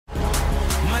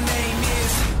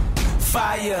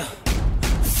Fire,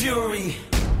 fury,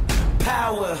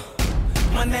 power.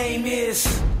 My name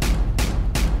is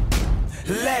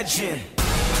Legend.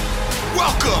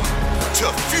 Welcome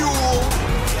to Fuel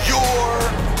Your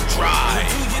Drive.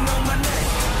 Do you know my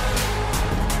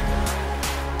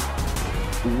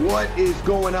name? What is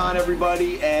going on,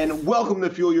 everybody? And welcome to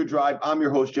Fuel Your Drive. I'm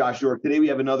your host, Josh York. Today we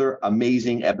have another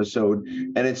amazing episode,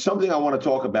 and it's something I want to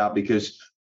talk about because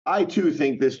I too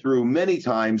think this through many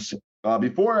times.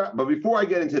 Before I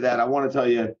get into that, I want to tell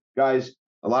you guys,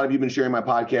 a lot of you have been sharing my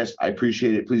podcast. I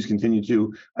appreciate it. Please continue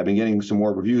to. I've been getting some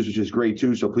more reviews, which is great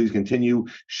too. So please continue,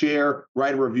 share,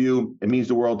 write a review. It means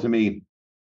the world to me.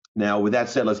 Now, with that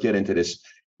said, let's get into this.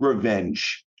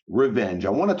 Revenge. I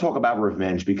want to talk about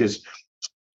revenge because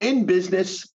in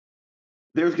business,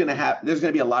 there's going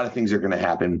to be a lot of things that are going to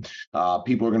happen.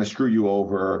 People are going to screw you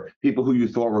over. People who you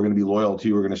thought were going to be loyal to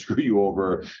you are going to screw you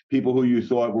over. People who you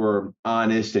thought were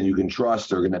honest and you can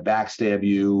trust are going to backstab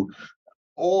you.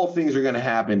 All things are going to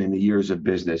happen in the years of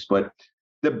business. But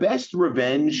the best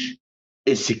revenge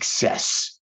is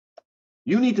success.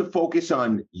 You need to focus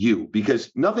on you because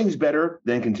nothing's better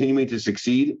than continuing to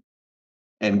succeed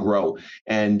and grow.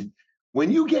 And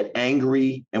when you get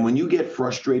angry and when you get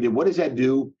frustrated, what does that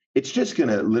do? It's just going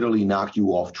to literally knock you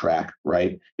off track,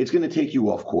 right? It's going to take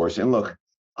you off course. And look,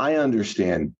 I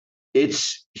understand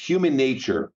it's human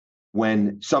nature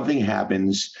when something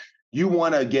happens. You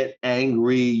want to get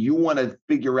angry. You want to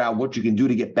figure out what you can do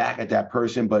to get back at that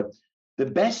person. But the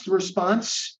best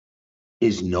response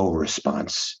is no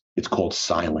response. It's called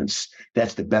silence.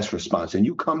 That's the best response. And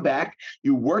you come back,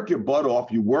 you work your butt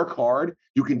off, you work hard,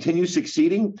 you continue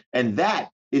succeeding, and that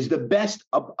is the best,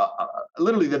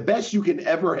 literally the best you can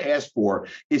ever ask for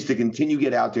is to continue to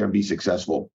get out there and be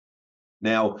successful.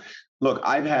 Now, look,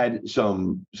 I've had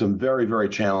some very, very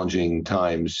challenging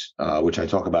times, which I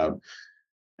talk about,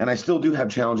 and I still do have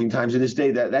challenging times to this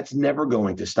day. That's never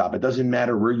going to stop. It doesn't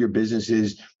matter where your business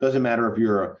is. Doesn't matter if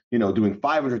you're, doing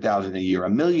 500,000 a year,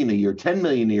 $1 million a year, 10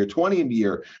 million a year, 20 a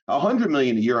year, 100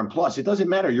 million a year, and plus. It doesn't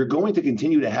matter. You're going to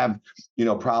continue to have,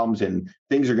 problems, and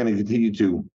things are going to continue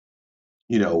to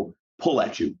pull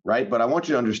at you, right? But I want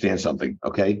you to understand something,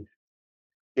 okay?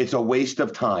 It's a waste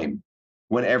of time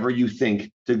whenever you think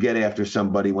to get after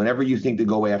somebody, whenever you think to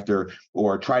go after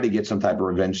or try to get some type of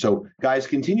revenge. So guys,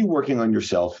 continue working on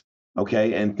yourself,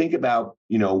 okay? And think about,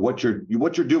 what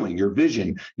you're doing, your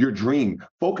vision, your dream.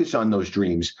 Focus on those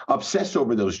dreams, obsess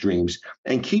over those dreams,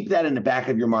 and keep that in the back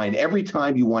of your mind. Every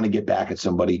time you want to get back at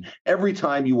somebody, every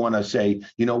time you want to say,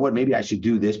 you know what, maybe I should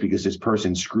do this because this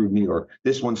person screwed me, or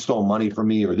this one stole money from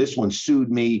me, or this one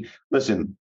sued me.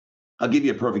 Listen, I'll give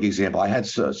you a perfect example. I had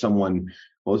someone,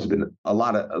 well, this has been a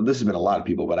lot of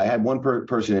people, but I had one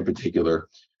person in particular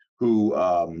who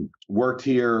worked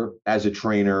here as a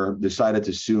trainer, decided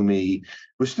to sue me,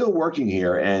 was still working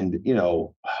here. And,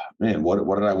 man, what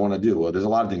did I want to do? Well, there's a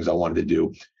lot of things I wanted to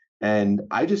do. And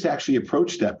I just actually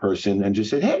approached that person and just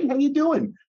said, hey, how you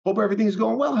doing? Hope everything's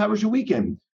going well. How was your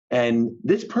weekend? And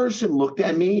this person looked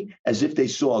at me as if they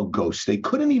saw a ghost. They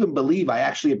couldn't even believe I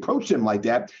actually approached them like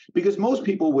that, because most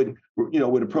people would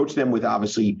approach them with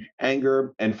obviously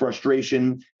anger and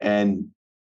frustration, and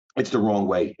it's the wrong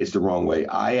way. It's the wrong way.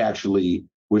 I actually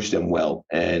wish them well.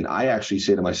 And I actually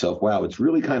say to myself, wow, it's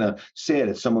really kind of sad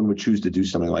that someone would choose to do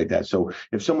something like that. So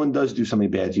if someone does do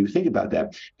something bad to you, think about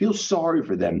that. Feel sorry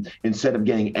for them instead of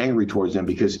getting angry towards them,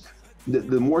 because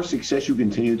the more success you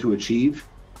continue to achieve,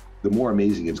 the more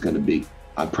amazing it's going to be.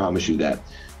 I promise you that.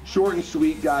 Short and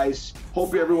sweet, guys.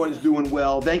 Hope everyone is doing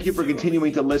well. Thank you for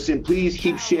continuing to listen. Please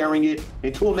keep sharing it.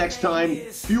 Until next time,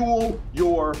 fuel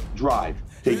your drive.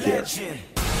 Take care.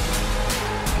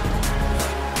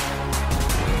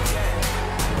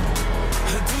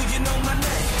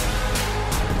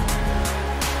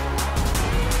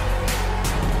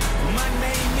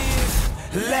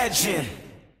 Legend.